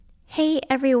Hey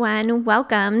everyone,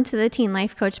 welcome to the Teen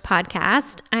Life Coach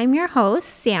podcast. I'm your host,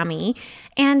 Sammy,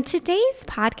 and today's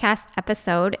podcast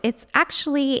episode, it's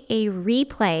actually a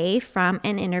replay from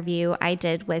an interview I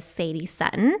did with Sadie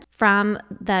Sutton from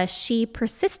the She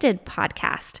Persisted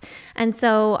podcast. And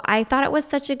so I thought it was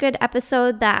such a good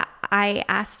episode that I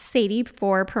asked Sadie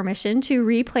for permission to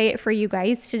replay it for you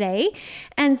guys today.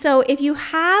 And so if you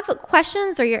have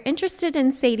questions or you're interested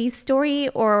in Sadie's story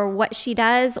or what she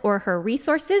does or her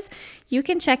resources, you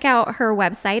can check out her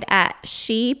website at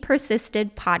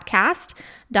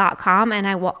shepersistedpodcast.com, and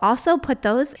I will also put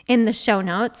those in the show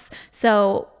notes.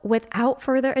 So without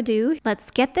further ado, let's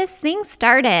get this thing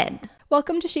started.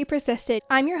 Welcome to She Persisted.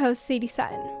 I'm your host, Sadie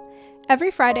Sutton.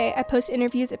 Every Friday, I post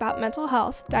interviews about mental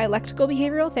health, dialectical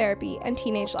behavioral therapy, and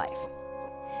teenage life.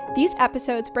 These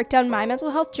episodes break down my mental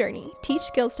health journey, teach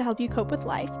skills to help you cope with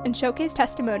life, and showcase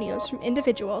testimonials from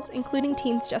individuals, including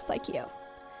teens just like you.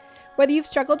 Whether you've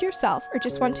struggled yourself or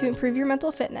just want to improve your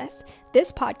mental fitness, this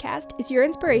podcast is your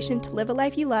inspiration to live a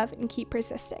life you love and keep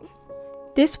persisting.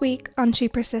 This week on She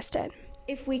Persisted.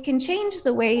 If we can change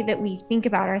the way that we think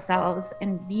about ourselves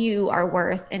and view our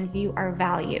worth and view our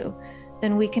value,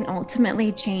 then we can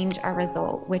ultimately change our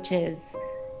result, which is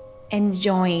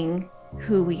enjoying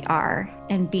who we are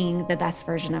and being the best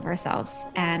version of ourselves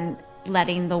and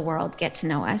letting the world get to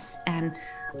know us and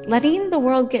letting the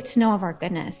world get to know of our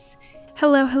goodness.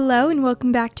 Hello, and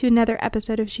welcome back to another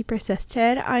episode of She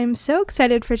Persisted. I'm so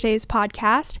excited for today's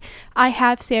podcast. I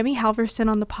have Sammy Halverson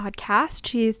on the podcast.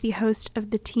 She is the host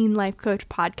of the Teen Life Coach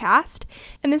podcast.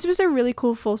 And this was a really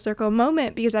cool full circle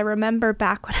moment because I remember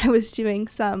back when I was doing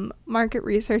some market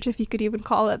research, if you could even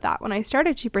call it that, when I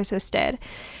started She Persisted,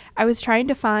 I was trying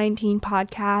to find teen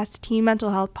podcasts, teen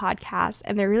mental health podcasts,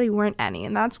 and there really weren't any.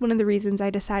 And that's one of the reasons I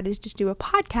decided to do a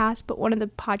podcast. But one of the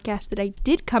podcasts that I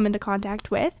did come into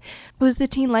contact with was the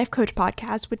Teen Life Coach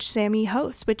podcast, which Sammy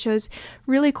hosts, which was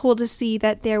really cool to see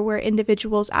that there were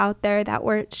individuals out there that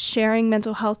were sharing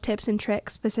mental health tips and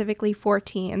tricks specifically for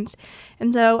teens.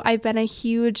 And so I've been a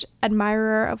huge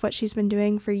admirer of what she's been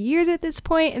doing for years at this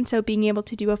point. And so being able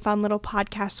to do a fun little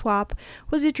podcast swap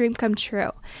was a dream come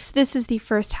true. So this is the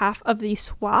first half of the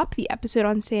swap. The episode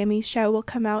on Sammy's show will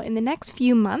come out in the next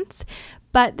few months,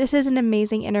 but this is an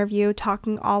amazing interview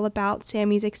talking all about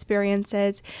Sammy's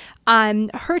experiences,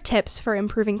 her tips for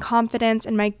improving confidence,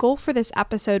 and my goal for this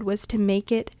episode was to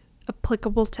make it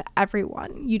applicable to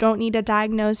everyone. You don't need a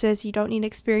diagnosis, you don't need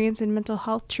experience in mental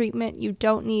health treatment, you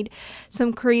don't need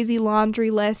some crazy laundry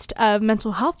list of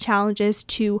mental health challenges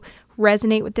to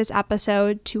resonate with this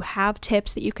episode, to have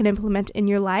tips that you can implement in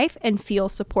your life and feel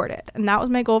supported. And that was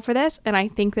my goal for this, and I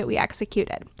think that we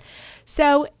executed.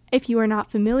 So if you are not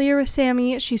familiar with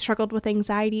Sammy, she struggled with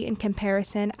anxiety and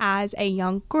comparison as a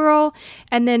young girl.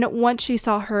 And then once she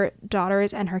saw her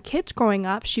daughters and her kids growing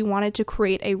up, she wanted to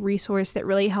create a resource that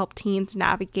really helped teens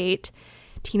navigate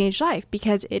teenage life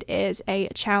because it is a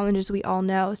challenge, as we all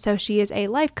know. So she is a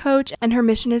life coach, and her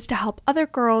mission is to help other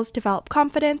girls develop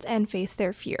confidence and face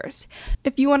their fears.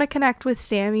 If you want to connect with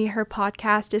Sammy, her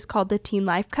podcast is called The Teen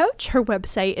Life Coach. Her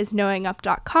website is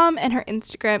knowingup.com, and her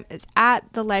Instagram is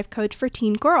at The Life Coach for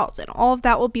Teen Girls. And all of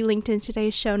that will be linked in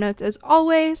today's show notes as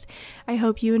always. I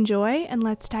hope you enjoy, and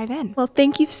let's dive in. Well,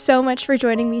 thank you so much for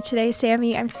joining me today,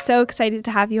 Sammy. I'm so excited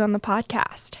to have you on the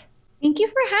podcast. Thank you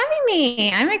for having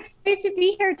me. I'm excited to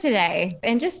be here today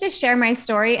and just to share my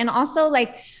story. And also,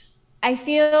 I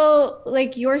feel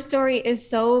like your story is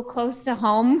so close to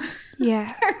home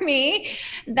for me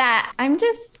that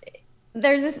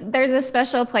there's a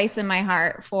special place in my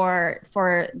heart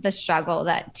for the struggle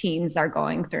that teens are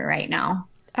going through right now.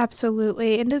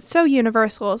 Absolutely. And it's so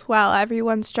universal as well.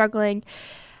 Everyone's struggling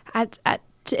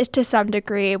to some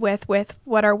degree with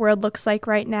what our world looks like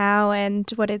right now and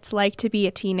what it's like to be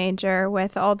a teenager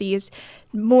with all these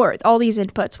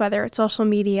inputs, whether it's social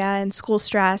media and school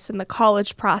stress and the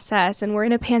college process, and we're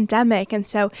in a pandemic, and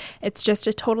so it's just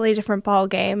a totally different ball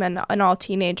game, and all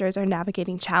teenagers are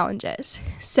navigating challenges.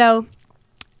 So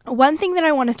one thing that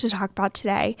I wanted to talk about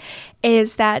today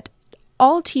is that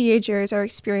all teenagers are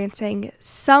experiencing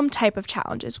some type of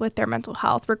challenges with their mental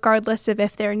health, regardless of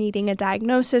if they're needing a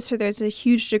diagnosis or there's a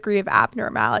huge degree of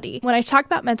abnormality. When I talk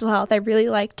about mental health, I really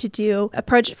like to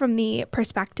approach it from the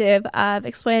perspective of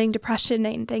explaining depression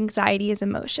and anxiety as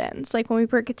emotions. Like when we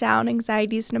break it down,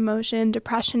 anxiety is an emotion,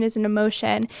 depression is an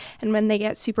emotion, and when they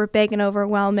get super big and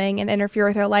overwhelming and interfere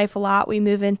with our life a lot, we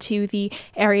move into the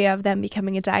area of them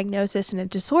becoming a diagnosis and a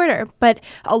disorder. But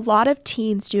a lot of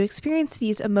teens do experience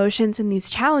these emotions and these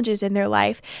challenges in their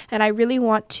life, and I really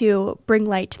want to bring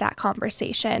light to that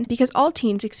conversation because all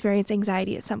teens experience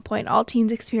anxiety at some point. All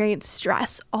teens experience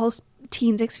stress. All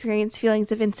teens experience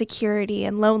feelings of insecurity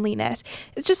and loneliness.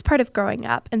 It's just part of growing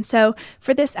up. And so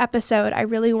for this episode, I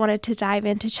really wanted to dive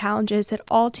into challenges that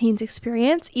all teens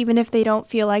experience, even if they don't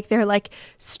feel like they're like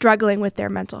struggling with their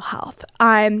mental health.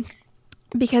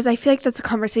 Because I feel like that's a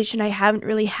conversation I haven't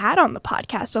really had on the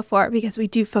podcast before, because we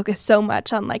do focus so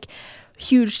much on like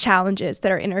huge challenges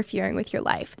that are interfering with your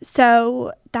life.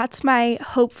 So that's my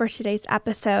hope for today's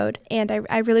episode. And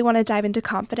I really want to dive into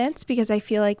confidence, because I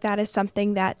feel like that is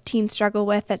something that teens struggle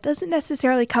with that doesn't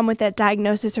necessarily come with that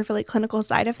diagnosis or really clinical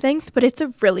side of things, but it's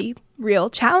a really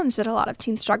real challenge that a lot of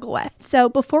teens struggle with. So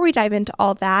before we dive into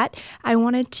all that, I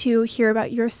wanted to hear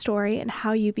about your story and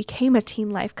how you became a teen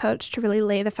life coach to really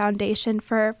lay the foundation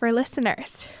for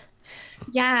listeners.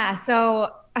 Yeah,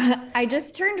 so I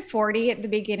just turned 40 at the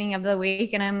beginning of the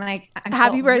week, and I'm like,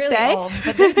 happy birthday. Really old,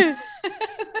 but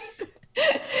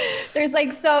there's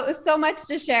like so much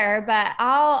to share, but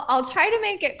I'll try to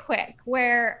make it quick.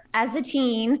 Where as a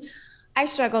teen, I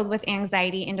struggled with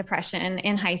anxiety and depression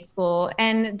in high school.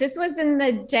 And this was in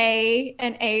the day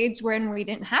and age when we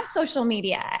didn't have social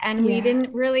media, and we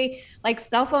didn't really, like,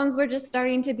 cell phones were just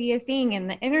starting to be a thing, and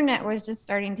the internet was just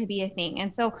starting to be a thing.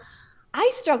 And so I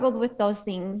struggled with those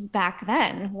things back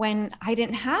then when I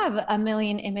didn't have a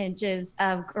million images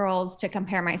of girls to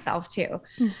compare myself to.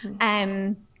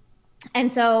 Mm-hmm.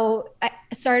 And so I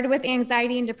started with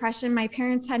anxiety and depression. My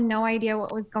parents had no idea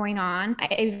what was going on.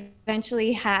 I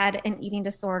eventually had an eating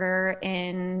disorder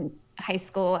in high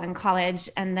school and college,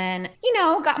 and then,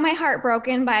 got my heart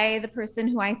broken by the person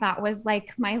who I thought was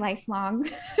like my lifelong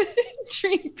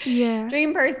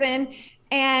dream person.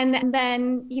 And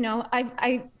then,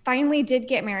 I finally did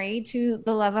get married to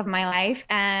the love of my life,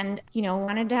 and,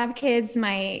 wanted to have kids.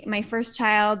 My first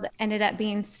child ended up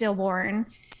being stillborn.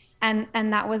 And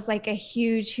that was like a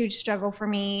huge, huge struggle for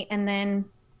me. And then,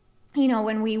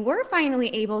 when we were finally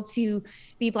able to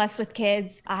be blessed with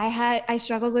kids, I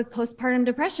struggled with postpartum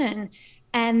depression.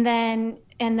 And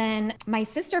then my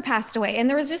sister passed away. And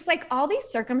there was just like all these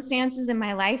circumstances in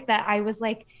my life that I was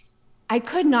like, I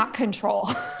could not control.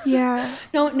 Yeah.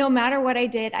 No matter what I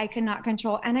did, I could not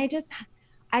control. And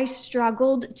I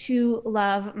struggled to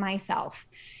love myself.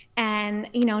 And,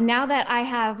 now that I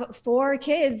have 4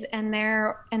 kids and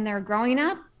they're growing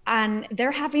up and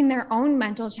they're having their own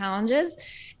mental challenges,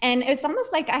 and it's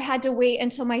almost like I had to wait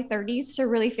until my 30s to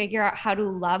really figure out how to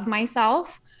love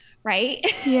myself. Right.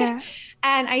 Yeah.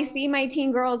 And I see my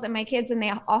teen girls and my kids, and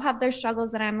they all have their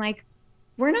struggles. And I'm like,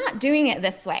 we're not doing it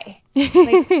this way.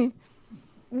 Like,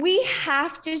 we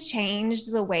have to change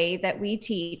the way that we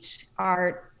teach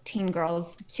our teen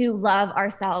girls to love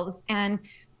ourselves. And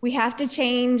we have to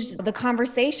change the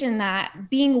conversation that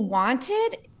being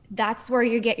wanted, that's where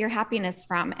you get your happiness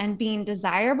from. And being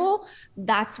desirable,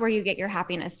 that's where you get your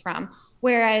happiness from.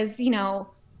 Whereas,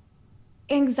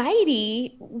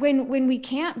 anxiety, when we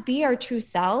can't be our true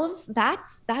selves,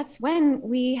 that's when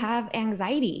we have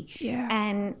anxiety. Yeah.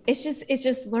 And it's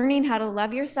just learning how to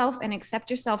love yourself and accept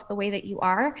yourself the way that you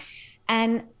are.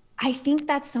 And I think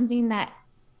that's something that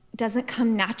doesn't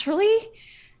come naturally.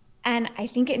 And I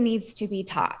think it needs to be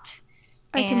taught.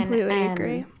 I completely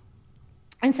agree.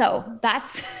 And so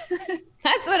that's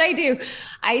what I do.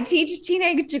 I teach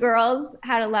teenage girls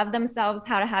how to love themselves,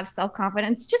 how to have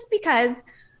self-confidence, just because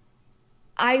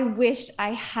I wish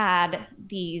I had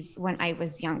these when I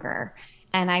was younger.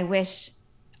 And I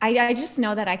just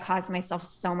know that I caused myself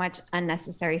so much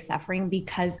unnecessary suffering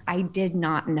because I did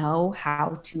not know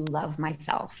how to love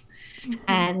myself. Mm-hmm.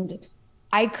 And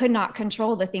I could not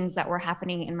control the things that were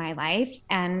happening in my life.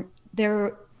 And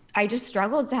I just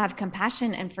struggled to have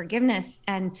compassion and forgiveness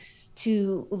and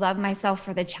to love myself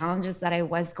for the challenges that I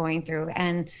was going through.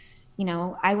 And,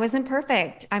 I wasn't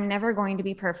perfect. I'm never going to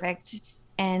be perfect.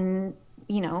 And,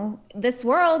 this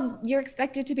world, you're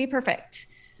expected to be perfect.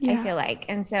 Yeah. I feel like.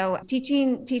 And so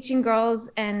teaching girls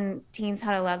and teens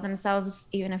how to love themselves,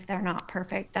 even if they're not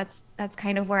perfect, that's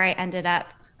kind of where I ended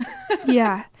up.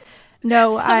 Yeah.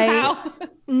 No,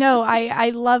 I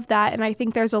love that. And I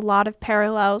think there's a lot of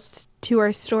parallels to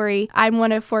our story. I'm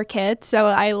one of 4 kids, so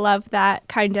I love that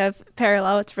kind of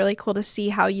parallel. It's really cool to see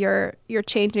how you're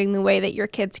changing the way that your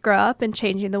kids grow up and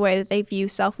changing the way that they view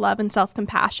self-love and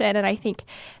self-compassion. And I think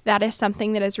that is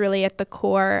something that is really at the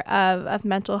core of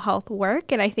mental health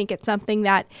work. And I think it's something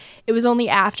that it was only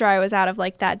after I was out of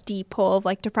like that deep hole of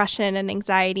like depression and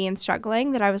anxiety and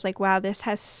struggling that I was like, wow, this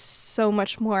has so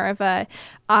much more of a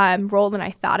role than I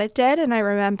thought it did. And I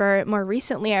remember more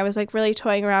recently, I was like really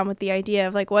toying around with the idea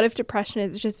of like, what if depression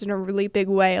is just in a really big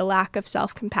way a lack of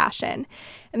self-compassion?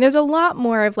 And there's a lot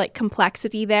more of like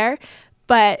complexity there,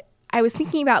 but I was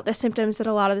thinking about the symptoms that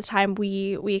a lot of the time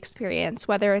we experience,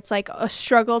 whether it's like a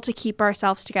struggle to keep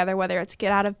ourselves together, whether it's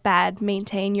get out of bed,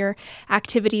 maintain your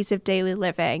activities of daily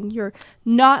living, you're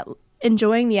not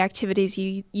enjoying the activities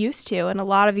you used to. And a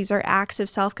lot of these are acts of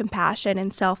self-compassion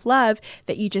and self-love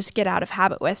that you just get out of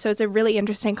habit with. So it's a really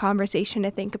interesting conversation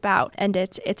to think about. And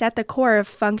it's at the core of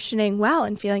functioning well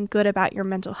and feeling good about your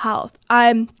mental health.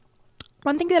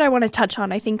 One thing that I want to touch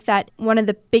on, I think that one of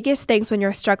the biggest things when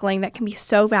you're struggling that can be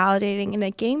so validating and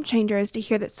a game changer is to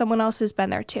hear that someone else has been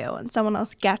there too and someone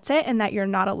else gets it and that you're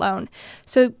not alone.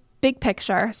 So big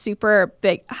picture, super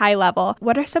big, high level,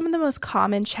 what are some of the most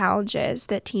common challenges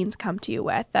that teens come to you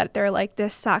with that they're like,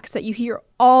 this sucks, that you hear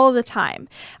all the time,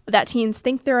 that teens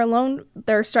think they're alone,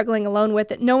 they're struggling alone with,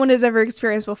 that no one has ever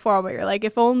experienced before, but you're like,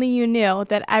 if only you knew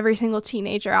that every single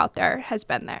teenager out there has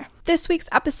been there. This week's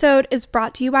episode is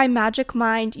brought to you by Magic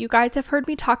Mind. You guys have heard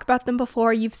me talk about them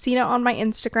before. You've seen it on my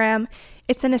Instagram.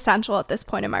 It's an essential at this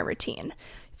point in my routine.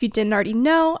 If you didn't already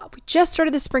know, we just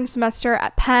started the spring semester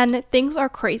at Penn. Things are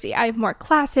crazy. I have more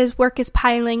classes, work is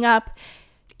piling up.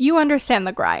 You understand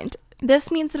the grind.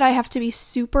 This means that I have to be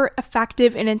super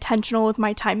effective and intentional with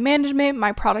my time management,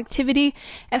 my productivity,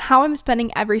 and how I'm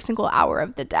spending every single hour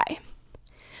of the day.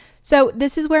 So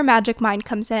this is where Magic Mind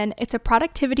comes in. It's a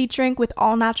productivity drink with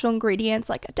all natural ingredients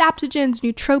like adaptogens,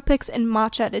 nootropics, and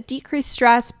matcha to decrease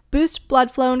stress, boost blood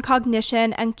flow and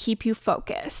cognition, and keep you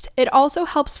focused. It also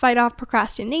helps fight off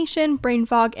procrastination, brain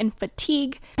fog, and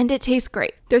fatigue, and it tastes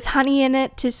great. There's honey in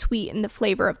it to sweeten the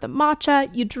flavor of the matcha.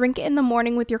 You drink it in the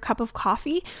morning with your cup of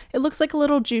coffee. It looks like a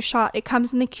little juice shot. It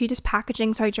comes in the cutest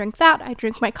packaging, so I drink that. I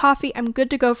drink my coffee. I'm good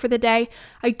to go for the day.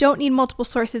 I don't need multiple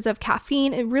sources of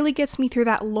caffeine. It really gets me through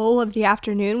that lull of the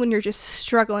afternoon when you're just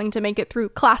struggling to make it through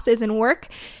classes and work.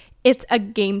 It's a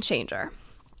game changer.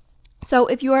 So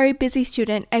if you are a busy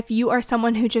student, if you are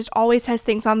someone who just always has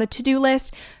things on the to-do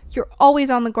list, you're always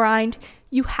on the grind,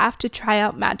 you have to try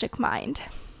out Magic Mind.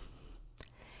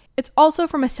 It's also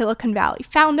from a Silicon Valley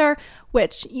founder,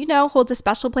 which, you know, holds a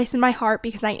special place in my heart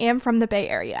because I am from the Bay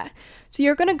Area. So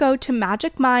you're going to go to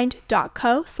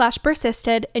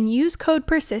magicmind.co/persisted and use code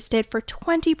persisted for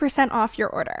 20% off your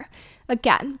order.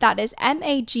 Again, that is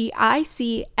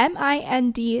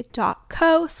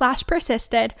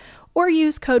magicmind.co/persisted, or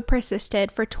use code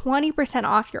persisted for 20%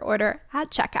 off your order at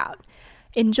checkout.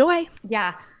 Enjoy.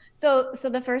 Yeah. So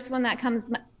the first one that comes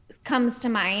to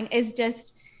mind is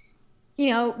just,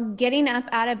 getting up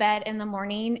out of bed in the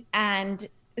morning and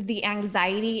the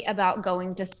anxiety about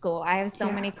going to school. I have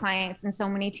so many clients and so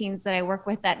many teens that I work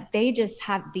with that they just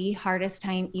have the hardest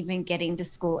time even getting to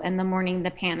school in the morning.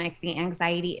 The panic, the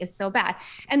anxiety is so bad.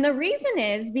 And the reason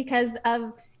is because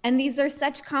of, and these are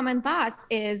such common thoughts,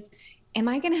 is, am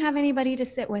I going to have anybody to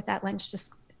sit with at lunch to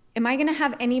school? Am I going to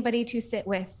have anybody to sit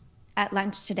with at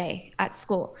lunch today at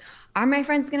school? Are my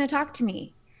friends going to talk to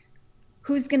me?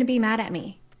 Who's going to be mad at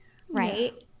me?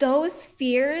 Right? Yeah. Those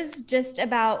fears just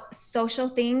about social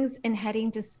things and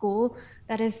heading to school,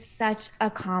 that is such a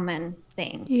common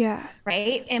thing. Yeah.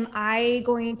 Right? Am I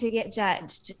going to get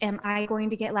judged? Am I going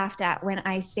to get laughed at when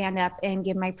I stand up and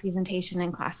give my presentation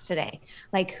in class today?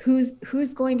 Like who's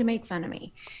going to make fun of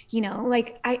me?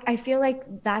 I feel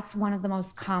like that's one of the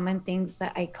most common things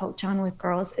that I coach on with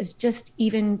girls, is just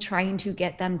even trying to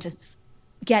get them to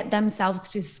get themselves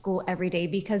to school every day,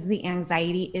 because the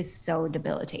anxiety is so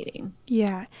debilitating.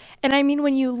 Yeah. And I mean,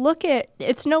 when you look at,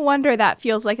 it's no wonder that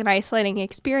feels like an isolating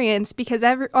experience, because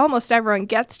almost everyone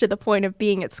gets to the point of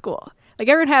being at school. Like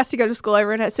everyone has to go to school,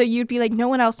 so you'd be like, no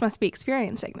one else must be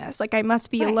experiencing this. Like I must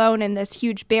be alone in this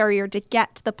huge barrier to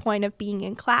get to the point of being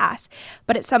in class.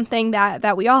 But it's something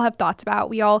that we all have thoughts about,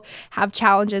 we all have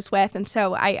challenges with. And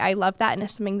so I love that. And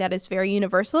it's something that is very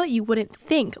universal that you wouldn't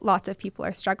think lots of people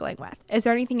are struggling with. Is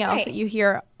there anything else that you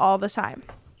hear all the time?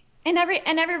 And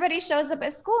everybody shows up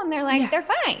at school and they're like, they're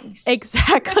fine.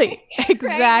 Exactly. Exactly.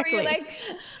 Right? You're like,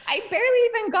 I barely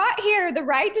even got here. The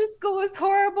ride to school was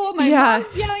horrible. My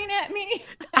mom's yelling at me.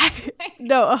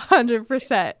 No,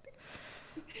 100%.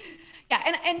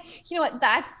 Yeah. And you know what?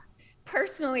 That's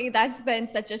been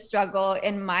such a struggle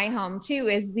in my home too,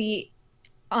 is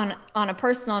on a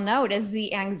personal note, is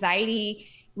the anxiety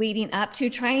leading up to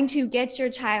trying to get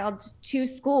your child to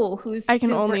school who's I can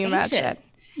super only anxious. Imagine.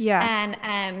 Yeah.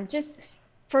 And just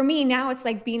for me now, it's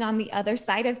like being on the other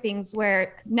side of things,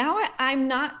 where now I'm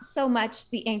not so much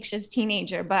the anxious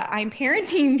teenager, but I'm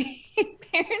parenting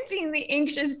the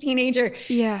anxious teenager.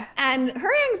 Yeah. And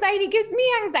her anxiety gives me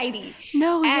anxiety.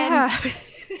 No,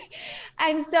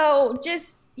 and so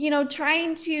just,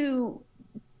 trying to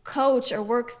coach or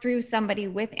work through somebody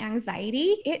with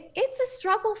anxiety, it's a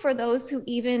struggle for those who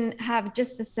even have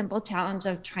just a simple challenge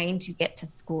of trying to get to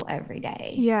school every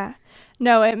day. Yeah.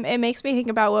 No, it makes me think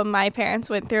about what my parents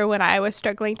went through when I was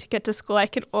struggling to get to school. I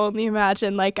could only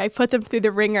imagine, like, I put them through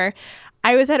the ringer.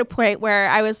 I was at a point where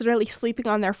I was literally sleeping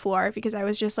on their floor because I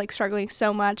was just like struggling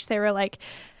so much. They were like,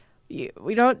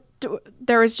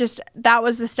 that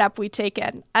was the step we'd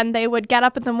taken. And they would get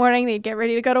up in the morning, they'd get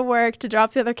ready to go to work, to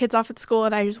drop the other kids off at school,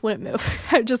 and I just wouldn't move.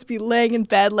 I'd just be laying in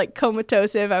bed like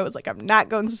comatose. I was like, I'm not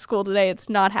going to school today. It's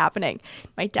not happening.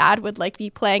 My dad would like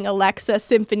be playing Alexa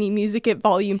symphony music at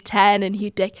volume 10, and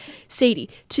he'd be like,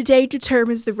 Sadie, today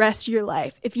determines the rest of your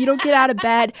life. If you don't get out of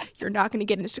bed, you're not going to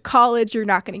get into college. You're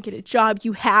not going to get a job.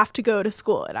 You have to go to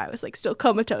school. And I was like still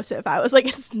comatose. I was like,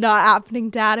 it's not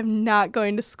happening, Dad. I'm not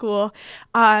going to school.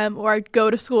 Or I'd go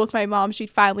to school with my mom. She'd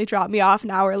finally drop me off.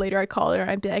 An hour later, I'd call her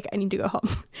and I'd be like, I need to go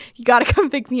home. You got to come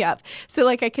pick me up. So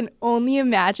like, I can only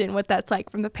imagine what that's like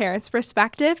from the parents'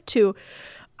 perspective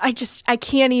I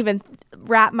can't even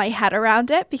wrap my head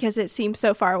around it because it seems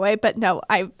so far away. But no,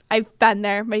 I've been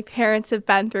there. My parents have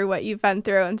been through what you've been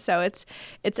through. And so it's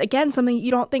again, something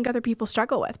you don't think other people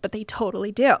struggle with, but they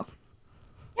totally do.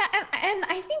 Yeah. And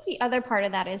I think the other part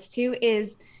of that is too,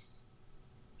 is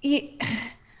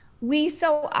we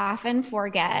so often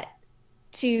forget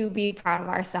to be proud of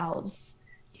ourselves.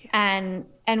 Yeah.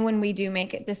 And when we do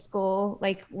make it to school,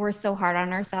 like we're so hard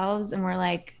on ourselves and we're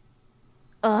like,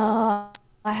 oh,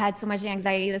 I had so much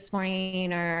anxiety this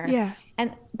morning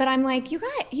but I'm like, you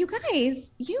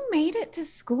guys, you made it to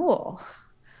school.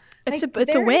 It's a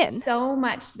win. There's so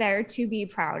much there to be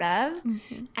proud of.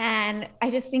 Mm-hmm. And I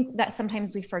just think that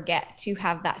sometimes we forget to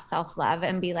have that self-love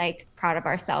and be like proud of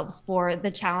ourselves for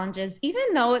the challenges,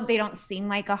 even though they don't seem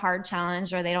like a hard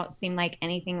challenge or they don't seem like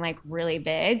anything like really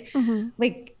big, mm-hmm.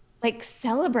 like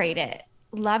celebrate it,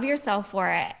 love yourself for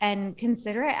it, and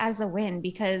consider it as a win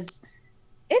because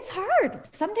it's hard.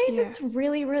 Some days it's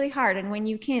really, really hard. And when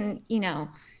you can,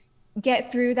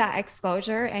 get through that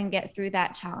exposure and get through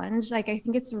that challenge, like I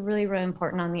think it's really, really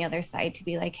important on the other side to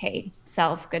be like, hey,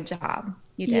 self, good job.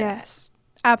 You did. Yes,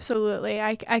 absolutely.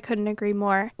 I couldn't agree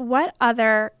more. What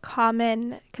other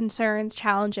common concerns,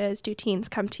 challenges do teens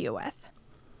come to you with?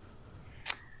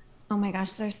 Oh my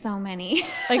gosh, there's so many.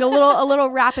 Like a little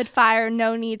rapid fire,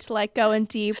 no need to like go in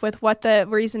deep with what the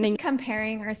reasoning.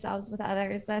 Comparing ourselves with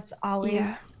others, that's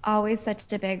always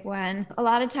such a big one. A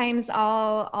lot of times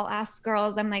I'll ask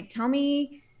girls, I'm like, tell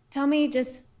me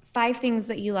just 5 things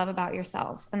that you love about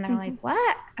yourself. And they're like,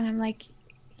 what? And I'm like,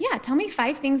 yeah, tell me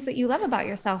 5 things that you love about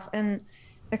yourself. And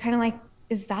they're kind of like,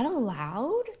 is that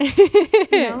allowed?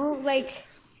 Like,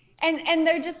 and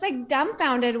they're just like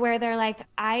dumbfounded where they're like,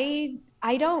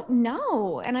 I don't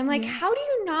know. And I'm like, how do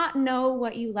you not know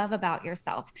what you love about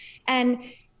yourself? And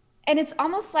it's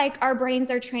almost like our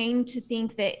brains are trained to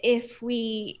think that if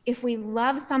we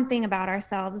love something about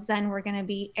ourselves, then we're going to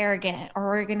be arrogant or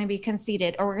we're going to be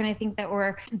conceited or we're going to think that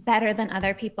we're better than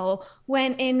other people.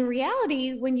 When in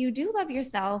reality, when you do love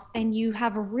yourself and you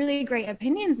have really great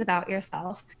opinions about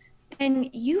yourself,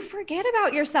 then you forget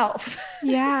about yourself.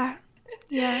 Yeah.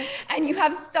 Yeah. And you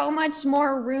have so much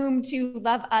more room to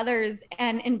love others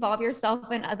and involve yourself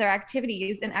in other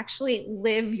activities and actually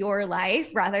live your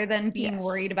life rather than being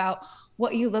worried about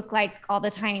what you look like all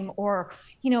the time or,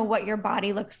 what your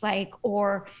body looks like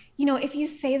or, if you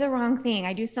say the wrong thing.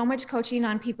 I do so much coaching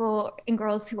on people and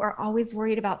girls who are always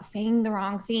worried about saying the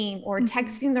wrong thing or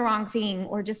texting the wrong thing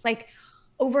or just like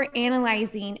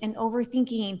overanalyzing and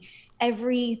overthinking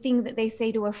everything that they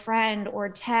say to a friend or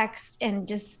text and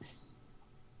just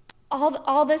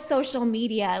all the social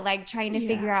media, like trying to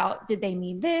figure out, did they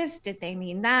mean this? Did they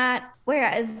mean that?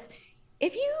 Whereas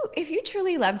if you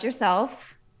truly loved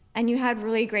yourself and you had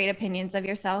really great opinions of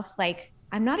yourself, like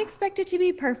I'm not expected to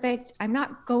be perfect. I'm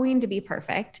not going to be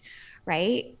perfect.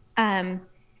 Right.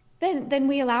 Then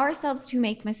we allow ourselves to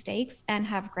make mistakes and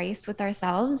have grace with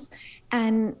ourselves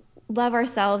and love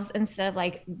ourselves instead of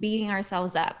like beating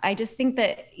ourselves up. I just think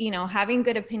that, having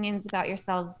good opinions about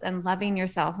yourselves and loving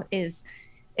yourself is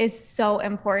so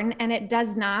important. And it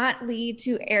does not lead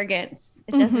to arrogance.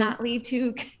 It does not lead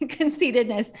to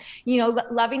conceitedness.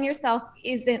 Loving yourself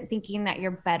isn't thinking that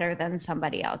you're better than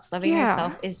somebody else. Loving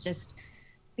yourself is just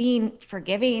being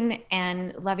forgiving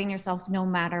and loving yourself no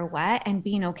matter what, and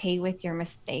being okay with your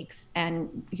mistakes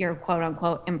and your quote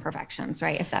unquote imperfections,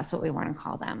 right? If that's what we want to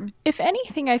call them. If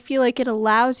anything, I feel like it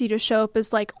allows you to show up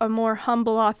as like a more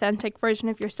humble, authentic version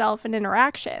of yourself in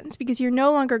interactions, because you're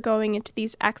no longer going into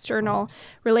these external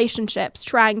relationships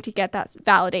trying to get that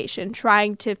validation,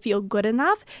 trying to feel good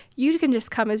enough. You can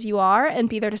just come as you are and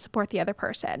be there to support the other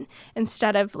person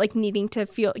instead of like needing to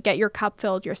get your cup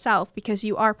filled yourself, because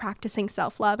you are practicing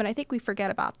self-love. And I think we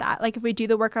forget about that. Like if we do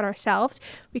the work on ourselves,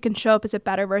 we can show up as a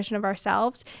better version of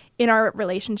ourselves in our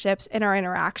relationships, in our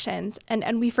interactions,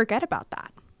 and we forget about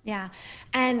that. Yeah.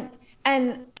 And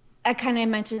I kind of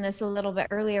mentioned this a little bit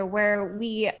earlier, where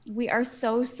we are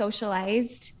so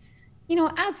socialized, you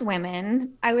know, as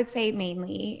women, I would say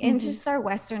mainly in just our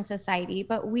Western society,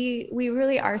 but we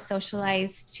really are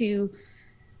socialized to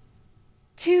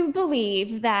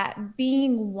believe that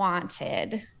being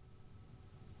wanted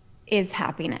is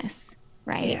happiness,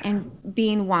 right? Yeah. And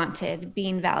being wanted,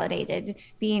 being validated,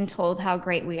 being told how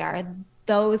great we are,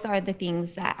 those are the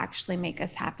things that actually make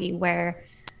us happy, where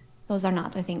those are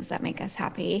not the things that make us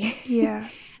happy. Yeah.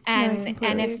 And No, if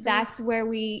agree. that's where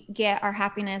we get our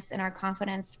happiness and our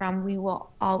confidence from, we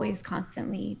will always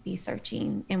constantly be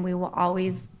searching, and we will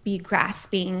always be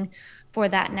grasping for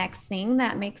that next thing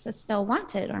that makes us feel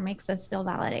wanted or makes us feel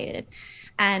validated.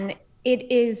 And it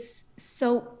is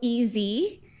so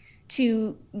easy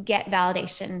to get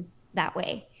validation that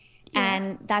way. Yeah.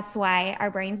 And that's why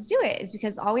our brains do it, is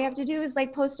because all we have to do is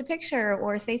like post a picture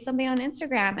or say something on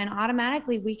Instagram, and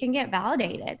automatically we can get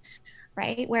validated,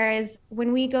 right? Whereas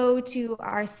when we go to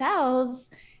ourselves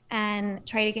and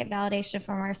try to get validation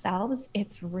from ourselves,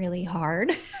 it's really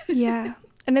hard. Yeah.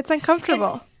 And it's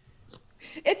uncomfortable.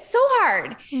 It's so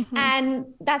hard. And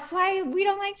that's why we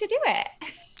don't like to do it.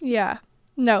 Yeah.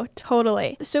 No,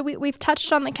 totally. So we've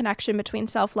touched on the connection between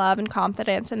self-love and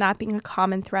confidence, and that being a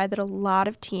common thread that a lot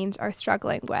of teens are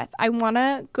struggling with. I want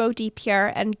to go deep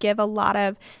here and give a lot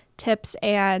of tips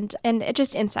and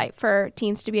just insight for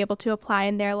teens to be able to apply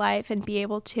in their life and be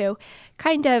able to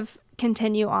kind of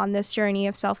continue on this journey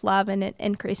of self-love and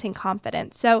increasing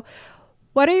confidence. So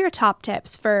what are your top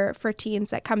tips for teens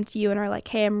that come to you and are like,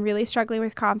 hey, I'm really struggling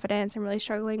with confidence, I'm really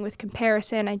struggling with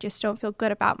comparison, I just don't feel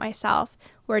good about myself?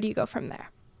 Where do you go from there?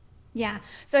 Yeah.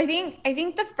 So I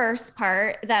think the first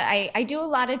part that I do a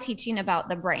lot of teaching about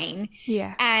the brain.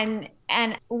 Yeah. And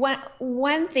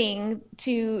one thing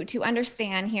to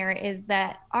understand here is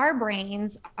that our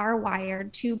brains are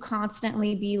wired to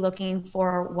constantly be looking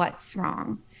for what's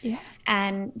wrong. Yeah.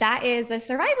 And that is a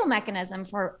survival mechanism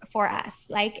for us.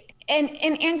 Like, and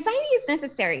anxiety is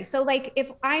necessary. So like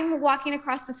if I'm walking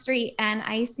across the street and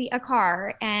I see a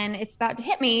car and it's about to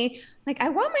hit me, like I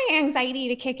want my anxiety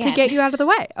to kick in. To get you out of the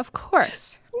way, of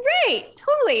course. Right,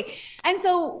 totally. And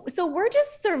so we're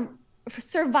just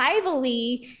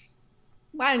survivally,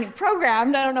 I don't know,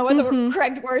 programmed, I don't know what the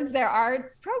correct words there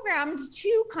are, programmed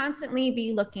to constantly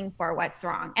be looking for what's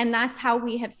wrong. And that's how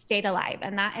we have stayed alive.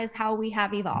 And that is how we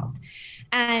have evolved.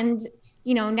 And,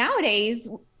 you know, nowadays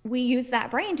we use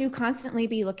that brain to constantly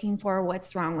be looking for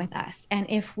what's wrong with us. And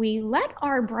if we let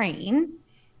our brain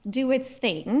do its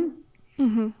thing,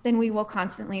 then we will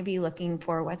constantly be looking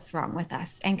for what's wrong with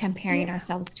us and comparing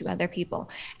ourselves to other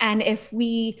people. And if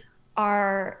we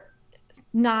are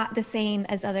not the same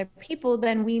as other people,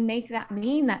 then we make that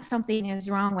mean that something is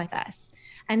wrong with us.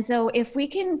 And so if we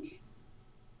can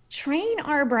train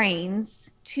our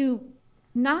brains to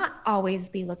not always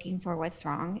be looking for what's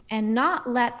wrong and not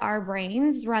let our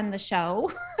brains run the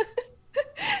show,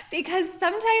 because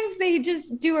sometimes they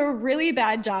just do a really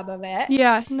bad job of it.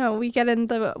 Yeah, no, we get in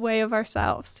the way of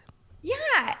ourselves.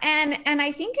 Yeah. And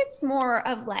I think it's more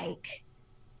of like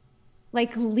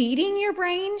leading your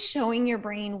brain, showing your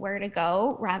brain where to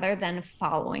go rather than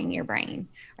following your brain.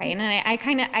 Right. And I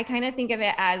kind of think of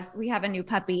it as we have a new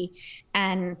puppy,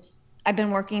 and I've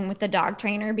been working with the dog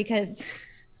trainer because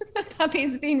the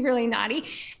puppy's being really naughty,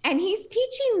 and he's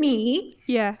teaching me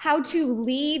how to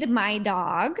lead my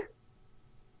dog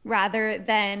rather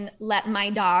than let my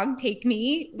dog take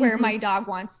me where my dog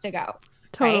wants to go.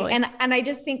 Totally. Right? And I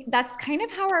just think that's kind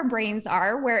of how our brains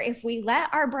are, where if we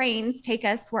let our brains take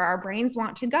us where our brains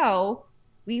want to go,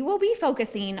 we will be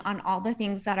focusing on all the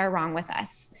things that are wrong with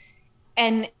us.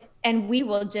 And we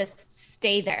will just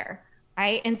stay there,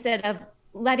 right? Instead of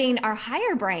letting our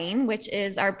higher brain, which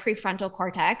is our prefrontal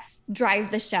cortex, drive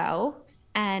the show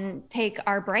and take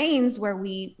our brains where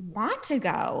we want to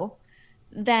go,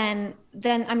 then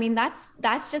I mean, that's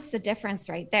just the difference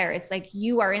right there. It's like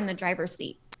you are in the driver's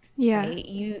seat. Yeah. Right?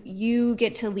 You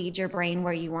get to lead your brain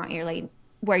where you want your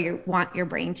where you want your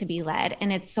brain to be led.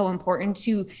 And it's so important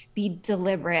to be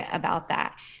deliberate about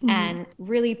that and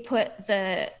really put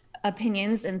the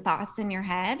opinions and thoughts in your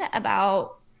head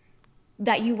about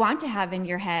that you want to have in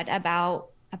your head about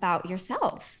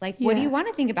yourself. Like, what do you want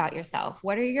to think about yourself?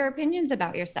 What are your opinions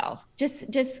about yourself?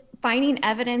 Just finding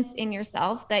evidence in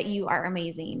yourself that you are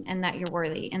amazing and that you're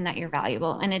worthy and that you're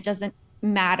valuable. And it doesn't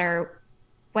matter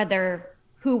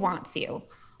who wants you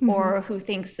or who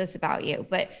thinks this about you,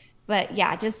 but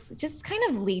yeah, just kind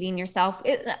of leading yourself.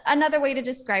 Another way to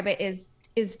describe it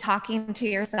is talking to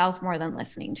yourself more than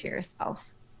listening to yourself.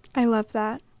 I love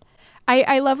that.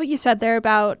 I love what you said there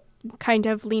about kind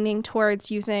of leaning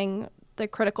towards using the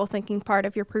critical thinking part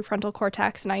of your prefrontal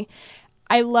cortex. And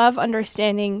I love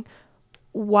understanding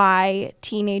why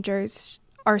teenagers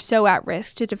are so at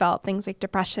risk to develop things like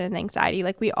depression and anxiety.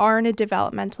 Like, we are in a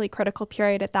developmentally critical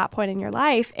period at that point in your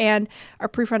life, and our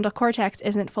prefrontal cortex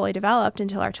isn't fully developed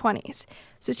until our 20s.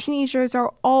 So teenagers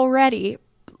are already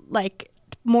like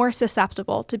more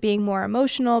susceptible to being more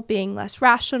emotional, being less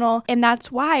rational. And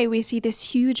that's why we see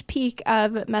this huge peak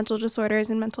of mental disorders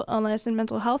and mental illness and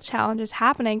mental health challenges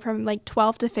happening from like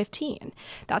 12 to 15.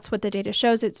 That's what the data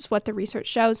shows. It's what the research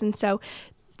shows. And so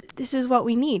this is what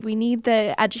we need. We need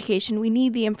the education. We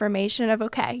need the information of,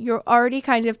 okay, you're already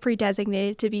kind of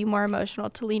pre-designated to be more emotional,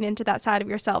 to lean into that side of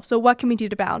yourself. So what can we do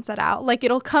to balance that out? Like,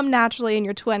 it'll come naturally in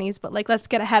your 20s, but like, let's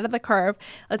get ahead of the curve.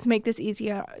 Let's make this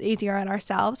easier on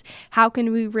ourselves. How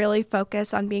can we really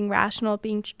focus on being rational,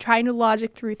 trying to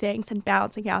logic through things and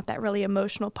balancing out that really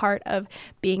emotional part of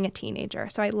being a teenager?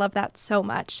 So I love that so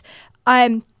much.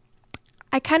 I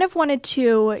kind of wanted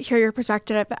to hear your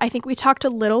perspective. I think we talked a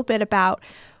little bit about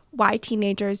why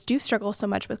teenagers do struggle so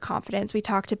much with confidence. We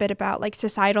talked a bit about like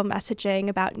societal messaging,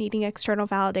 about needing external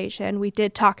validation. We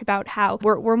did talk about how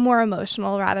we're more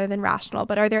emotional rather than rational.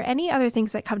 But are there any other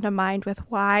things that come to mind with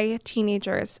why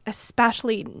teenagers,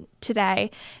 especially today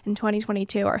in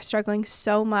 2022, are struggling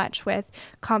so much with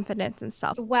confidence and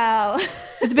self? Well,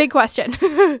 it's a big question.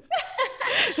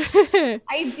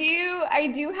 I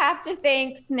do have to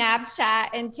thank Snapchat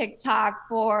and TikTok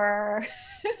for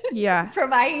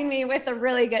providing me with a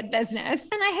really good business.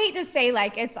 And I hate to say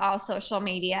like it's all social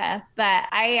media, but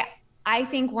I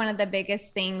think one of the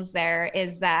biggest things there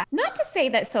is that, not to say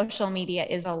that social media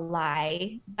is a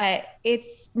lie, but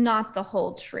it's not the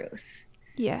whole truth.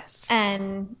 Yes.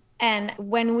 And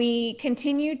when we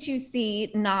continue to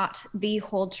see not the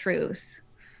whole truth,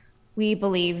 we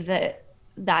believe that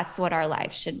that's what our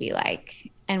lives should be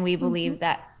like. And we believe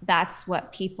that that's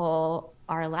what people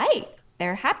are like.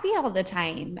 They're happy all the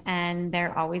time and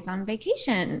they're always on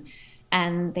vacation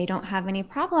and they don't have any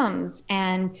problems.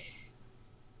 And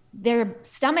their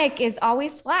stomach is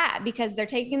always flat because they're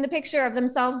taking the picture of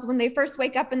themselves when they first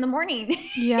wake up in the morning.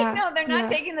 Yeah. They're not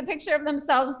taking the picture of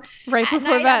themselves right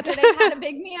before bed after they've had a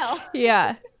big meal.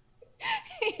 Yeah.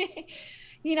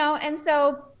 And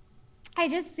so I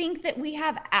just think that we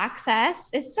have access.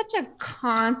 It's such a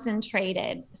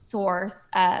concentrated source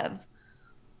of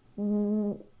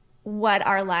what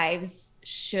our lives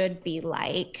should be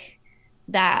like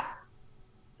that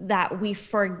we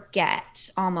forget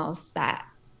almost that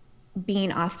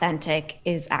being authentic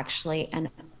is actually an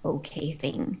okay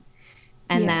thing.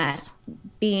 And that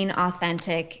being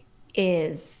authentic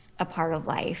is a part of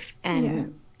life,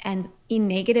 and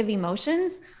negative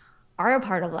emotions are a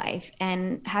part of life,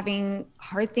 and having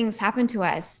hard things happen to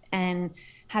us and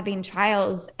having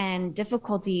trials and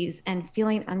difficulties and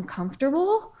feeling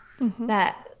uncomfortable,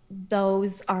 that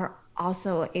those are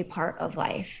also a part of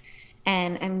life.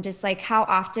 And I'm just like, how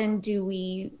often do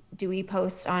we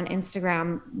post on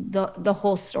Instagram the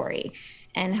whole story?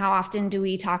 And how often do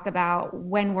we talk about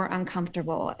when we're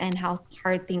uncomfortable and how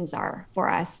hard things are for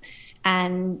us?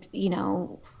 And,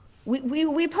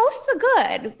 we post the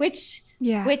good, which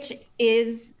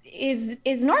is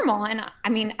normal. And I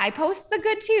mean, I post the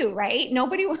good too, right? No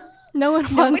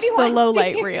one wants the low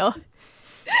light reel.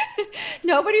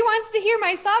 Nobody wants to hear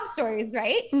my sob stories,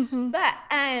 right?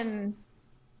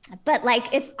 But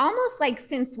like, it's almost like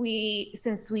since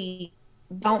we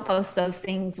don't post those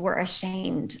things, we're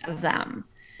ashamed of them,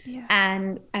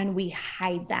 and we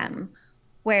hide them.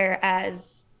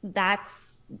 Whereas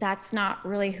that's not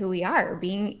really who we are.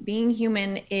 Being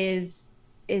human is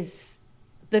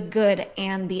the good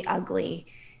and the ugly.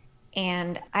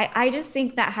 And I just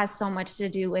think that has so much to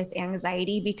do with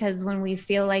anxiety, because when we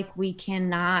feel like we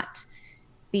cannot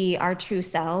be our true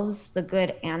selves, the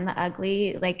good and the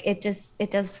ugly, like it just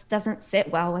doesn't sit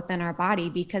well within our body,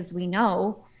 because we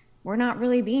know we're not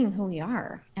really being who we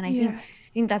are. And I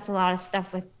think that's a lot of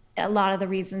stuff a lot of the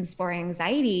reasons for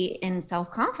anxiety and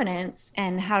self-confidence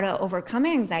and how to overcome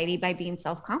anxiety by being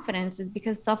self-confidence is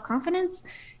because self-confidence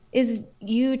is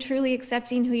you truly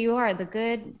accepting who you are, the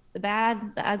good, the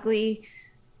bad, the ugly,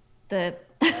 the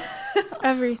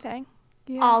everything.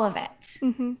 Yeah. All of it.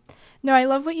 Mm-hmm. No, I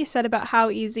love what you said about how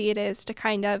easy it is to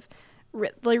kind of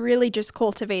really just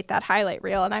cultivate that highlight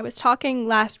reel. And I was talking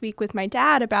last week with my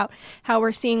dad about how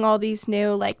we're seeing all these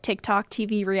new like TikTok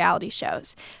TV reality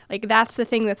shows. Like that's the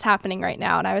thing that's happening right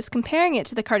now. And I was comparing it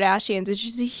to the Kardashians, which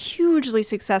is a hugely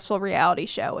successful reality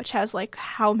show, which has like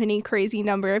how many crazy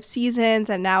number of seasons,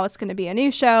 and now it's going to be a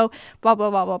new show, blah, blah,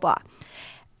 blah, blah, blah.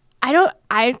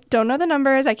 I don't know the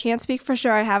numbers. I can't speak for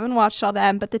sure. I haven't watched all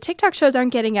them, but the TikTok shows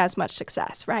aren't getting as much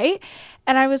success, right?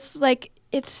 And I was like,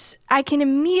 I can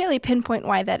immediately pinpoint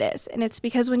why that is. And it's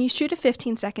because when you shoot a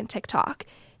 15-second TikTok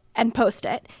and post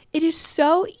it, it is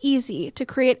so easy to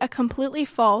create a completely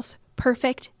false,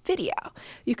 perfect video.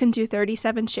 You can do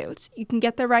 37 shoots. You can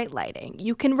get the right lighting.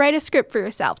 You can write a script for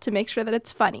yourself to make sure that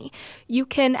it's funny. You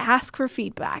can ask for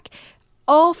feedback,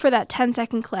 all for that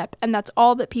 10-second clip, and that's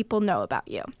all that people know about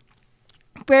you.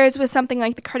 Whereas with something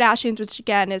like the Kardashians, which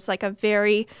again is like a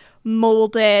very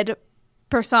molded,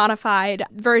 personified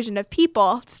version of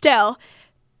people, still,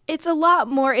 it's a lot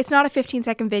more. It's not a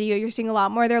 15-second video. You're seeing a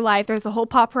lot more of their life. There's the whole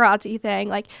paparazzi thing,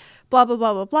 like blah, blah,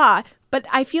 blah, blah, blah. But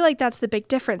I feel like that's the big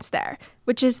difference there,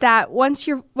 which is that once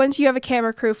you have a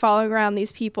camera crew following around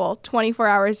these people 24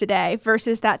 hours a day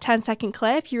versus that 10-second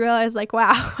clip, you realize like,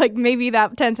 wow, like maybe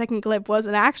that 10-second clip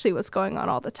wasn't actually what's going on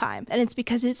all the time. And it's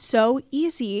because it's so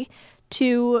easy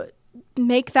to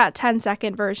make that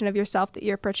 10-second version of yourself that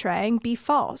you're portraying be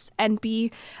false and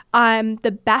be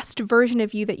the best version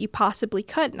of you that you possibly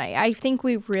could. And I think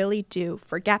we really do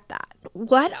forget that.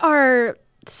 What are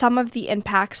some of the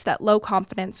impacts that low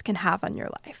confidence can have on your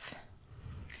life?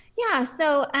 Yeah,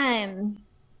 so I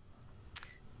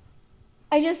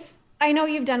know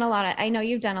you've done a lot of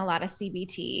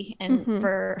CBT, and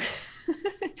for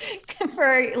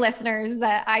for listeners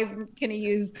that I'm going to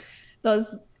use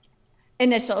those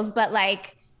initials, but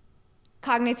like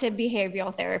cognitive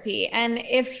behavioral therapy. And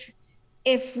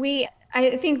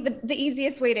I think the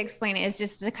easiest way to explain it is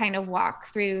just to kind of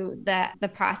walk through the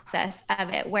process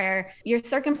of it, where your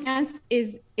circumstance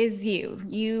is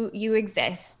you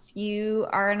exist. You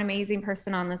are an amazing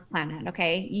person on this planet.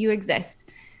 Okay. You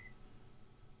exist.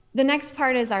 The next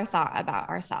part is our thought about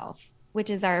ourselves,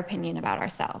 which is our opinion about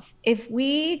ourselves. If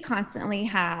we constantly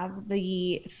have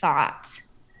the thought,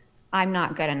 I'm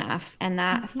not good enough, and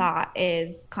that thought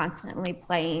is constantly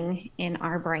playing in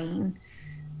our brain,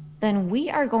 then we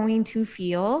are going to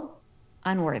feel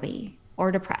unworthy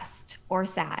or depressed or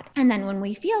sad. And then when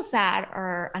we feel sad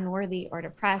or unworthy or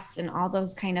depressed and all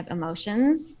those kind of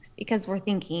emotions, because we're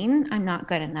thinking I'm not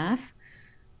good enough,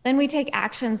 then we take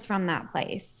actions from that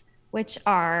place, which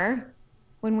are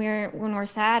when we're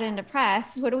sad and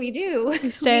depressed, what do?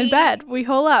 We stay in bed, we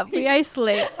hole up, we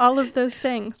isolate, all of those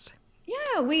things.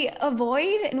 Yeah, we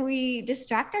avoid and we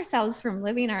distract ourselves from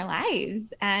living our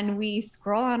lives, and we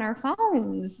scroll on our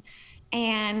phones,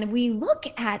 and we look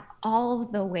at all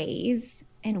the ways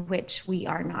in which we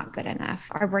are not good enough.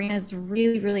 Our brain is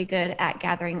really, really good at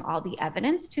gathering all the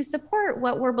evidence to support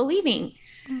what we're believing,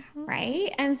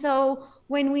 right? And so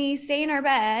when we stay in our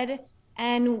bed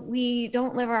and we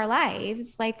don't live our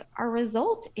lives, like our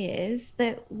result is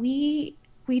that we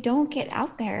don't get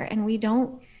out there and we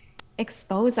don't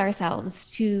expose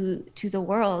ourselves to the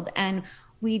world, and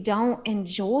we don't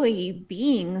enjoy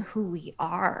being who we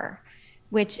are,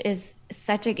 which is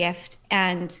such a gift,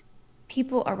 and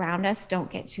people around us don't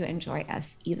get to enjoy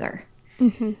us either.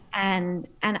 And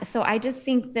so I just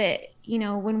think that, you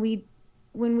know, when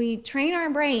we train our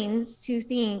brains to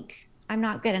think I'm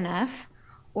not good enough,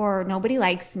 or nobody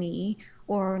likes me,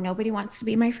 or nobody wants to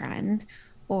be my friend,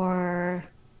 or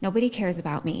nobody cares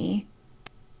about me,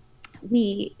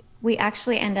 we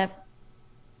actually end up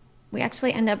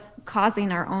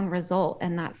causing our own result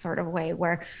in that sort of way,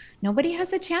 where nobody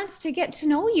has a chance to get to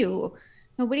know you.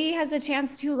 Nobody has a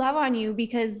chance to love on you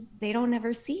because they don't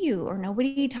ever see you, or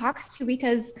nobody talks to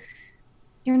because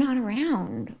you're not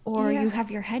around, or you have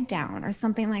your head down or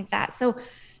something like that. So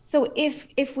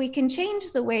if we can change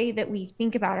the way that we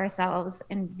think about ourselves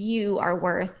and view our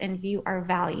worth and view our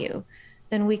value,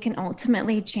 then we can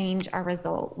ultimately change our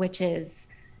result, which is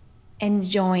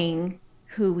enjoying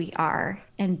who we are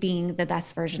and being the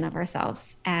best version of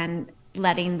ourselves, and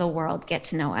letting the world get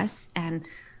to know us, and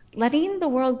letting the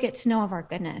world get to know of our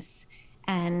goodness.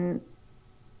 And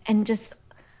just,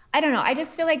 I don't know, I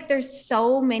just feel like there's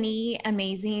so many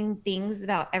amazing things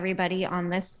about everybody on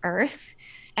this earth,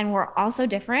 and we're all so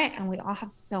different, and we all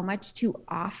have so much to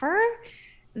offer,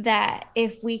 that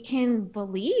if we can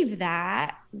believe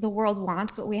that the world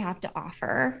wants what we have to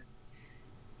offer,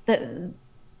 that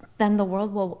then the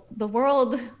world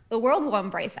will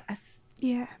embrace us.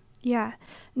 Yeah. Yeah.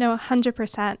 No,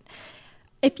 100%.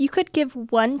 If you could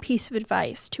give one piece of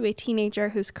advice to a teenager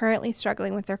who's currently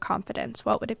struggling with their confidence,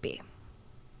 what would it be?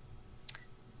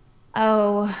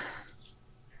 Oh,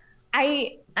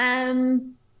 I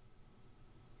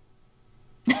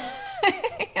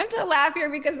I have to laugh here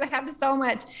because I have so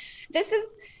much. This is,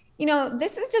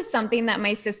 this is just something that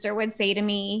my sister would say to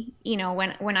me,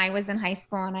 when I was in high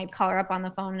school, and I'd call her up on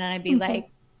the phone and I'd be like,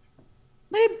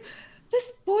 babe,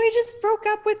 this boy just broke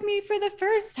up with me for the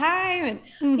first time.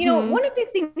 And, one of the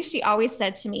things she always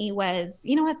said to me was,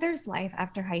 you know what, there's life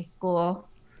after high school.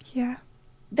 Yeah.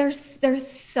 There's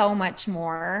so much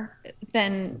more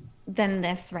than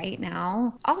this right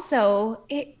now. Also,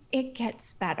 it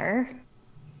gets better.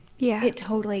 Yeah. It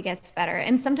totally gets better.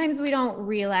 And sometimes we don't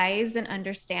realize and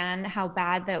understand how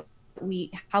bad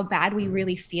we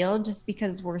really feel just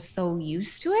because we're so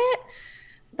used to it.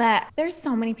 But there's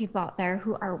so many people out there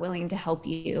who are willing to help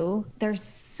you. There's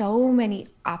so many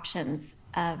options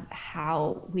of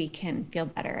how we can feel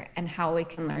better and how we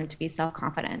can learn to be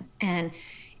self-confident. And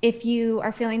if you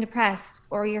are feeling depressed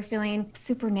or you're feeling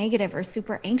super negative or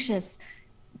super anxious,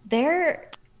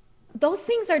 those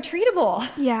things are treatable.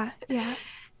 Yeah. Yeah.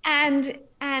 And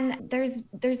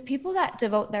there's people that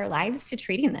devote their lives to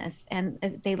treating this, and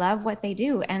they love what they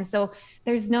do. And so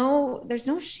there's no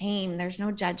shame, there's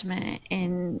no judgment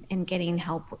in getting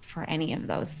help for any of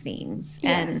those things.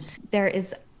 Yes. And there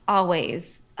is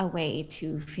always a way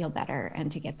to feel better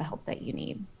and to get the help that you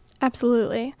need.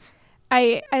 Absolutely.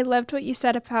 I loved what you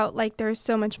said about like there's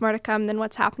so much more to come than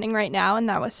what's happening right now. And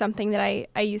that was something that I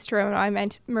used to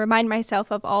remind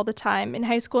myself of all the time in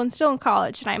high school and still in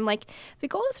college. And I'm like, the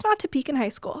goal is not to peak in high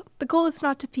school. The goal is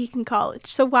not to peak in college.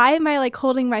 So why am I like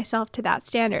holding myself to that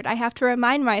standard? I have to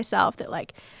remind myself that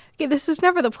like, okay, this is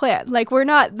never the plan. Like we're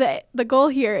not, the goal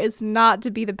here is not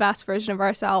to be the best version of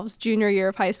ourselves junior year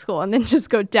of high school and then just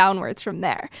go downwards from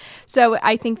there. So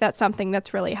I think that's something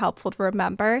that's really helpful to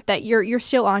remember, that you're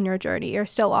still on your journey. You're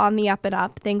still on the up and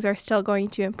up. Things are still going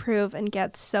to improve and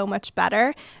get so much better.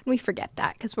 And we forget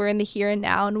that because we're in the here and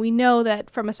now. And we know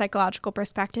that from a psychological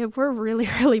perspective, we're really,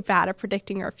 really bad at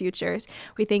predicting our futures.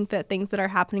 We think that things that are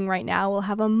happening right now will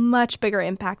have a much bigger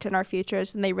impact in our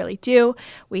futures than they really do.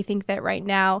 We think that right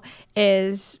now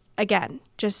is, again,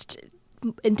 just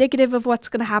indicative of what's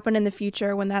going to happen in the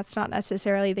future when that's not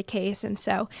necessarily the case. And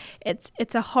so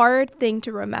it's a hard thing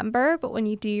to remember, but when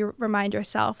you do remind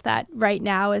yourself that right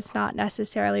now is not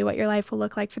necessarily what your life will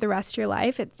look like for the rest of your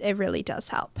life, it really does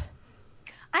help.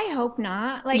 I hope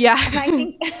not. Like, yeah.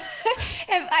 if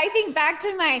I think back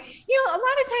to my, a lot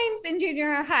of times in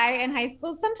junior high and high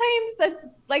school, sometimes that's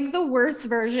like the worst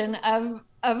version of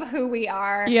who we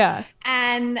are. Yeah.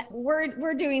 And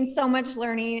we're doing so much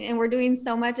learning, and we're doing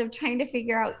so much of trying to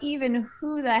figure out even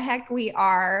who the heck we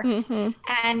are. Mm-hmm.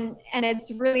 And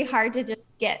it's really hard to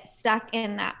just get stuck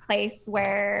in that place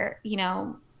where,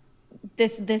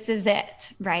 this is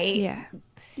it, right? Yeah.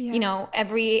 Yeah.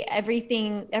 Every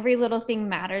little thing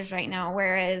matters right now.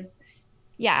 Whereas,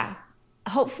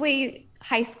 hopefully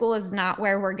high school is not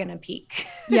where we're going to peak.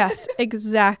 Yes,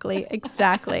 exactly.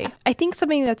 I think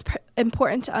something that's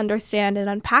important to understand and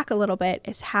unpack a little bit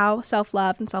is how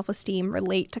self-love and self-esteem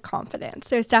relate to confidence.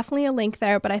 There's definitely a link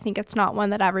there, but I think it's not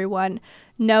one that everyone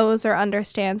knows or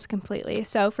understands completely.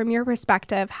 So from your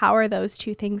perspective, how are those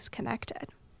two things connected?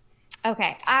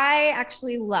 Okay. I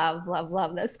actually love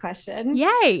this question.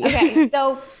 Yay. Okay.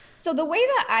 So the way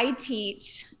that I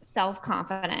teach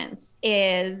self-confidence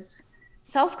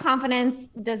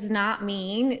does not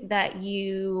mean that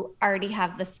you already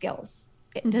have the skills.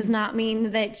 It does not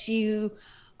mean that you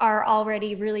are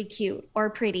already really cute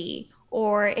or pretty,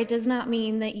 or it does not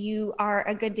mean that you are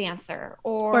a good dancer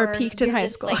or peaked in high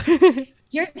school.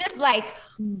 You're just like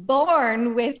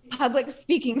born with public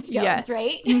speaking skills, yes.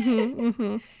 Right? Mm-hmm,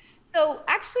 mm-hmm. So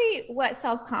actually what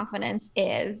self-confidence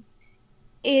is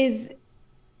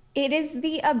it is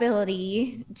the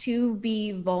ability to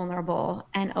be vulnerable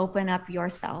and open up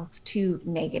yourself to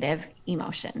negative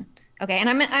emotion. Okay. And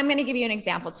I'm going to give you an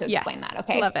example to explain that.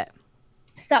 Okay. Love it.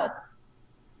 So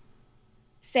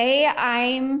say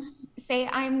I'm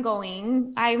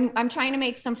trying to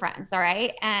make some friends. All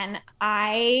right. And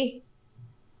I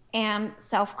am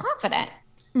self-confident.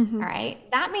 Mm-hmm. All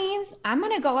right. That means I'm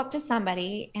going to go up to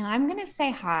somebody and I'm going to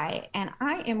say hi, and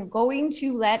I am going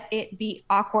to let it be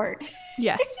awkward.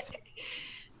 Yes.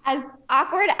 As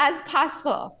awkward as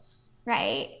possible.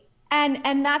 Right.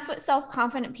 And that's what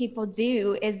self-confident people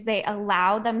do, is they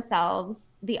allow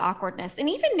themselves the awkwardness. And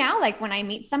even now, like when I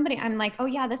meet somebody, I'm like, oh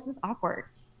yeah, this is awkward.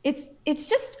 It's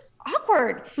just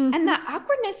awkward. Mm-hmm. And that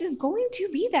awkwardness is going to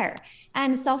be there.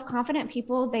 And self-confident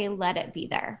people, they let it be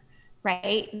there,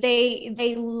 right?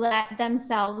 They let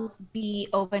themselves be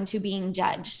open to being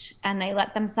judged, and they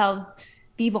let themselves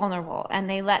be vulnerable, and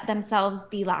they let themselves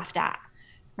be laughed at,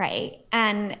 right?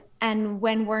 And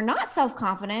when we're not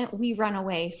self-confident, we run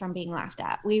away from being laughed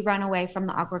at. We run away from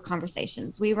the awkward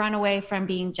conversations. We run away from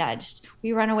being judged.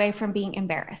 We run away from being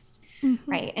embarrassed,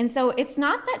 Mm-hmm. right? And so it's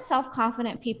not that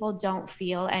self-confident people don't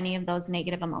feel any of those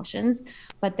negative emotions,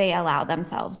 but they allow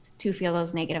themselves to feel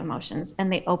those negative emotions,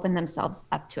 and they open themselves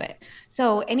up to it.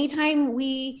 So anytime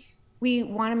we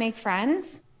want to make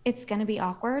friends, it's going to be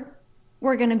awkward.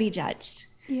 We're going to be judged.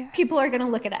 Yeah. People are going to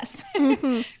look at us,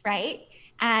 Mm-hmm. right?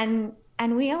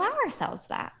 And we allow ourselves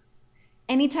that.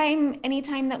 Anytime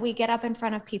that we get up in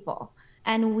front of people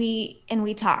and we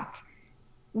talk,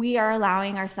 we are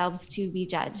allowing ourselves to be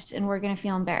judged, and we're going to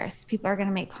feel embarrassed. People are going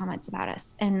to make comments about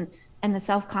us, and the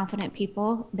self-confident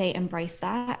people, they embrace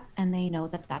that, and they know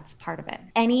that that's part of it.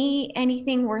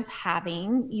 Anything worth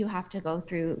having, you have to go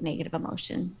through negative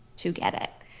emotion to get it.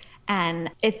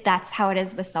 And that's how it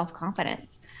is with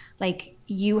self-confidence. Like,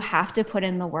 you have to put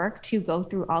in the work to go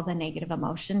through all the negative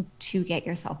emotion to get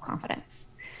your self-confidence.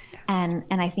 Yes. And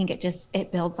I think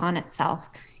it builds on itself.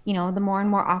 You know, the more and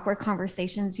more awkward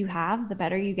conversations you have, the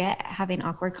better you get at having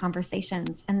awkward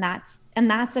conversations. And that's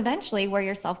eventually where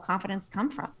your self-confidence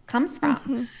comes from,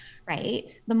 Mm-hmm. right?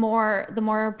 The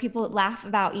more people laugh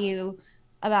about you,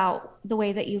 about the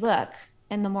way that you look,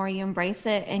 and the more you embrace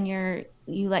it and you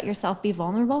let yourself be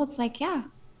vulnerable, it's like, yeah,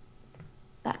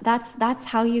 that's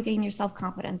how you gain your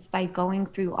self-confidence, by going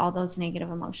through all those negative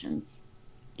emotions.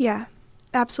 Yeah,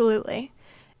 absolutely.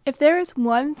 If there is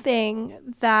one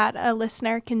thing that a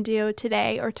listener can do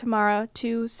today or tomorrow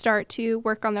to start to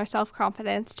work on their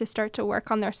self-confidence, to start to work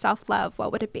on their self-love,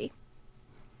 what would it be?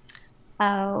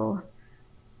 Oh,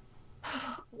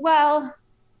 well,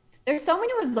 there's so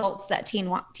many results that teens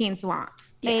want.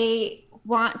 Yes. They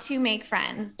want to make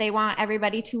friends. They want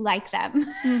everybody to like them.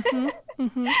 Mm-hmm.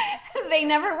 Mm-hmm. They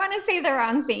never want to say the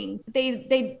wrong thing.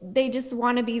 They just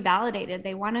want to be validated.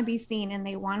 They want to be seen, and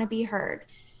they want to be heard.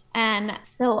 And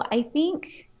so I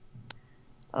think,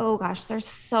 oh gosh, there's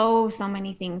so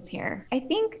many things here. I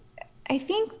think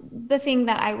the thing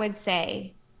that I would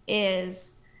say is,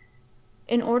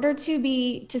 in order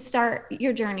to start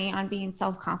your journey on being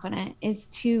self-confident, is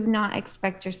to not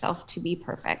expect yourself to be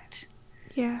perfect.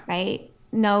 Yeah. Right?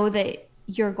 Know that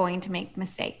you're going to make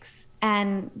mistakes,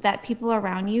 and that people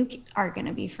around you are going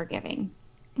to be forgiving.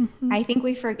 Mm-hmm. I think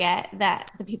we forget that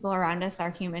the people around us are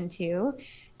human too,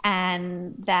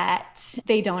 and that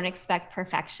they don't expect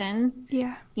perfection.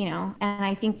 Yeah. You know, and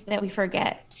I think that we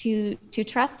forget to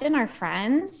trust in our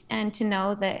friends, and to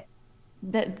know that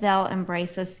they'll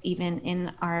embrace us even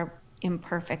in our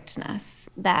imperfectness.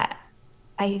 That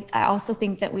I also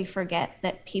think that we forget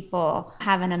that people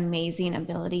have an amazing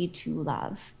ability to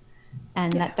love,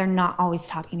 and that they're not always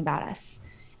talking about us,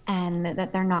 and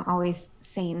that they're not always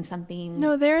saying something.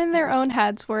 No, they're in their own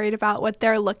heads worried about what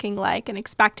they're looking like and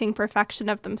expecting perfection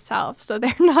of themselves. So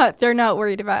they're not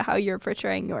worried about how you're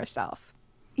portraying yourself.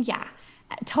 Yeah,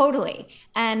 totally.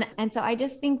 And so I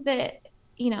just think that,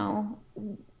 you know,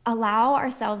 allow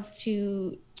ourselves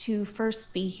to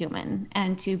first be human,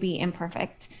 and to be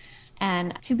imperfect,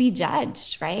 and to be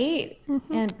judged, right?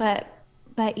 Mm-hmm. And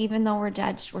but even though we're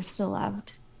judged, we're still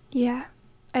loved. Yeah,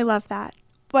 I love that.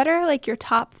 What are like your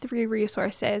top 3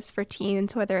 resources for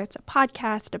teens, whether it's a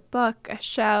podcast, a book, a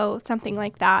show, something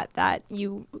like that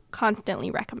you constantly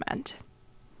recommend?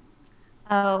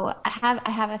 Oh, I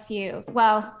have a few.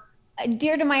 Well,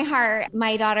 dear to my heart,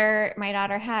 my daughter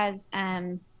has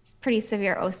pretty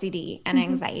severe OCD and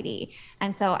anxiety.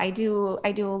 And so I do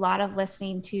a lot of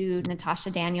listening to Natasha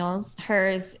Daniels.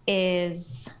 Hers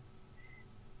is,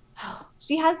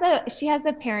 she has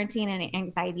a parenting and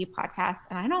anxiety podcast,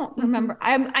 and I don't remember,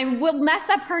 I will mess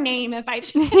up her name if I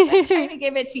try to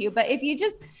give it to you. But if you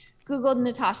just Googled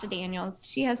Natasha Daniels,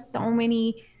 she has so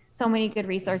many good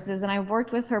resources. And I've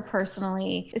worked with her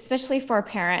personally, especially for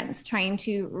parents trying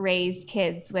to raise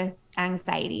kids with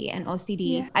anxiety and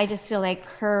OCD. Yeah. I just feel like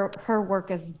her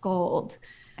work is gold.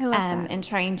 I love that. And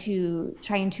trying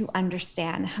to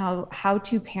understand how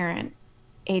to parent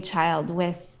a child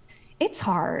with, it's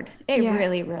hard. It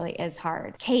really, really is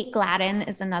hard. Kate Gladden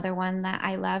is another one that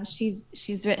I love. She's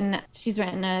written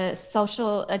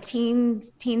a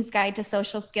teens guide to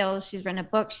social skills. She's written a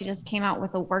book. She just came out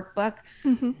with a workbook.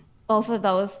 both of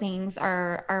those things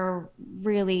are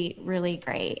really, really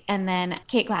great. And then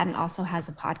Kate Gladden also has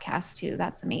a podcast too.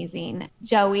 That's amazing.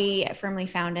 Joey, Firmly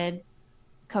Founded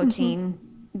Coaching.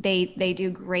 They do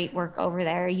great work over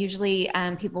there. Usually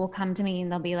people will come to me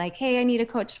and they'll be like, hey, I need a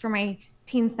coach for my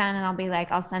teen son. And I'll be like,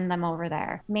 I'll send them over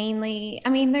there. Mainly, I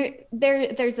mean,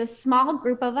 there's a small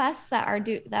group of us that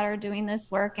are doing this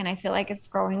work. And I feel like it's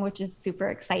growing, which is super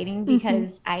exciting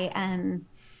because I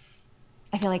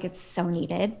feel like it's so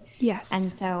needed. Yes. And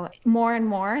so more and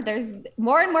more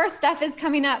stuff is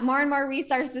coming up. More and more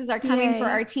resources are coming for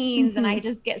our teens. And I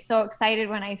just get so excited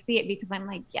when I see it because I'm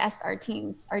like, yes, our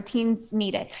teens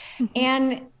need it.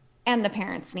 And the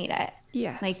parents need it.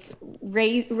 Yes. Like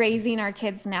raising our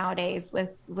kids nowadays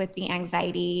with the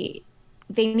anxiety,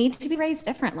 they need to be raised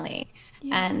differently.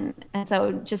 Yeah. And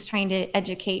so just trying to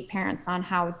educate parents on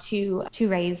how to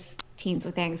raise teens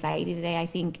with anxiety today, I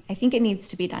think it needs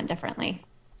to be done differently.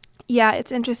 Yeah,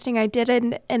 it's interesting. I did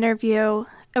an interview,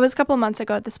 it was a couple months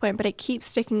ago at this point, but it keeps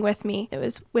sticking with me. It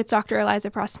was with Dr.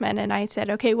 Eliza Pressman, and I said,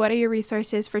 okay, what are your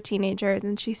resources for teenagers?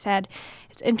 And she said,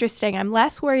 it's interesting. I'm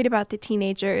less worried about the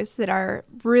teenagers that are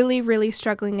really, really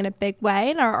struggling in a big way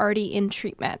and are already in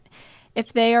treatment.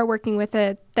 If they are working with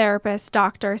a therapist,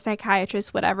 doctor,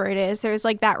 psychiatrist, whatever it is, there's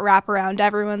like that wraparound.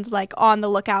 Everyone's like on the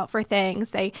lookout for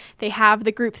things. They have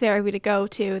the group therapy to go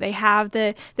to. They have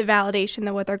the validation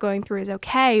that what they're going through is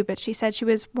okay. But she said she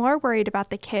was more worried about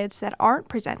the kids that aren't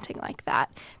presenting like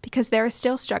that because they're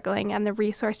still struggling and the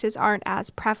resources aren't as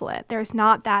prevalent. There's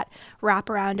not that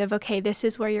wraparound of, okay, this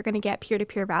is where you're going to get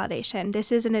peer-to-peer validation.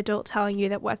 This is an adult telling you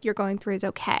that what you're going through is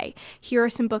okay. Here are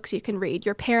some books you can read.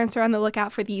 Your parents are on the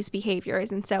lookout for these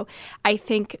behaviors. And so I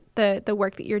think the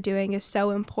work that you're doing is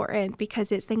so important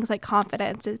because it's things like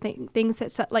confidence, it's things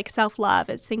that like self-love,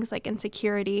 it's things like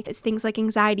insecurity, it's things like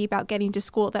anxiety about getting to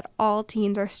school that all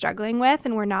teens are struggling with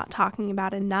and we're not talking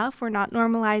about enough. We're not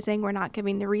normalizing, we're not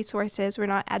giving the resources, we're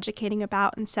not educating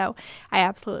about. And so I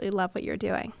absolutely love what you're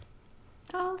doing.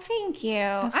 Oh, thank you.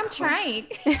 I'm trying.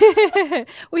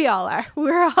 We all are.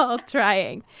 We're all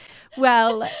trying.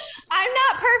 Well, I'm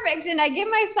not perfect, and I give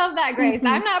myself that grace.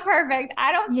 I'm not perfect.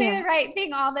 I don't say the right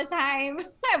thing all the time.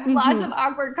 I have lots of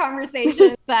awkward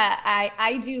conversations, but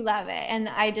I do love it. And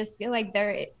I just feel like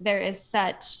there is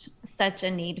such a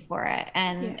need for it.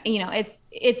 And, you know, it's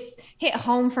hit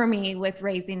home for me with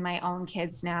raising my own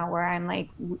kids now where I'm like,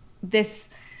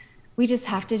 we just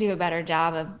have to do a better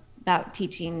job about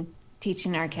teaching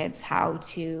our kids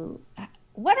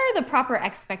what are the proper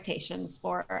expectations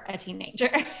for a teenager?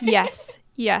 Yes,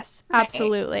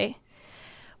 absolutely. Right.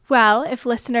 Well, if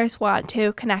listeners want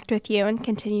to connect with you and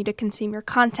continue to consume your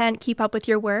content, keep up with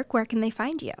your work, where can they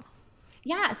find you?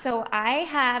 Yeah, so I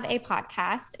have a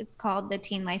podcast. It's called the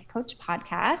Teen Life Coach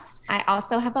Podcast. I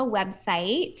also have a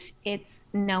website. It's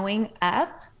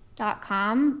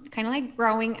knowingup.com, kind of like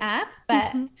growing up,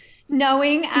 but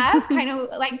knowing up, kind of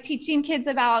like teaching kids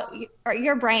about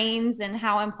your brains and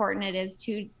how important it is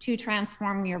to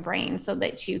transform your brain so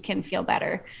that you can feel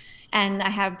better. And I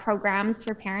have programs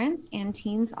for parents and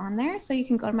teens on there. So you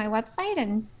can go to my website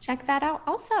and check that out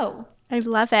also. I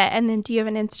love it. And then do you have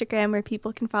an Instagram where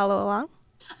people can follow along?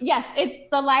 Yes, it's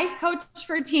the Life Coach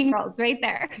for Teen Girls right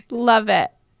there. Love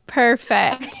it.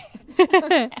 Perfect.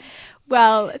 Okay.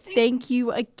 Well, thank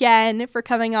you again for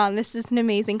coming on. This is an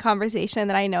amazing conversation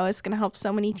that I know is going to help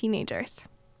so many teenagers.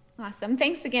 Awesome.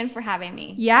 Thanks again for having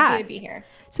me. Yeah. Happy to be here.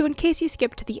 So in case you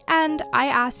skipped to the end, I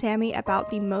asked Sammy about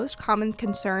the most common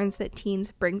concerns that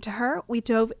teens bring to her. We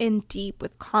dove in deep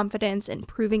with confidence,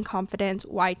 improving confidence,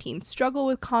 why teens struggle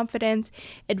with confidence,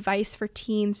 advice for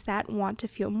teens that want to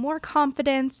feel more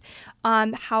confidence,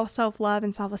 how self-love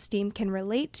and self-esteem can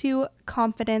relate to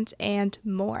confidence, and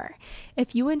more.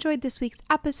 If you enjoyed this week's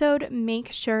episode,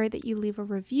 make sure that you leave a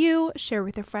review, share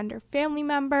with a friend or family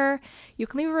member. You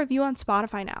can leave a review on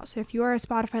Spotify now. So if you are a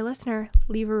Spotify listener,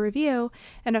 leave a review.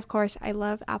 And of course, I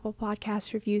love Apple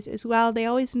Podcast reviews as well. They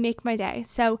always make my day.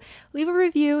 So leave a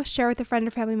review, share with a friend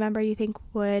or family member you think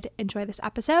would enjoy this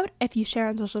episode. If you share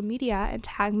on social media and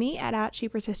tag me at She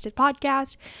Persisted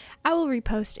Podcast, I will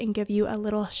repost and give you a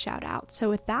little shout out. So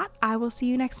with that, I will see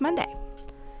you next Monday.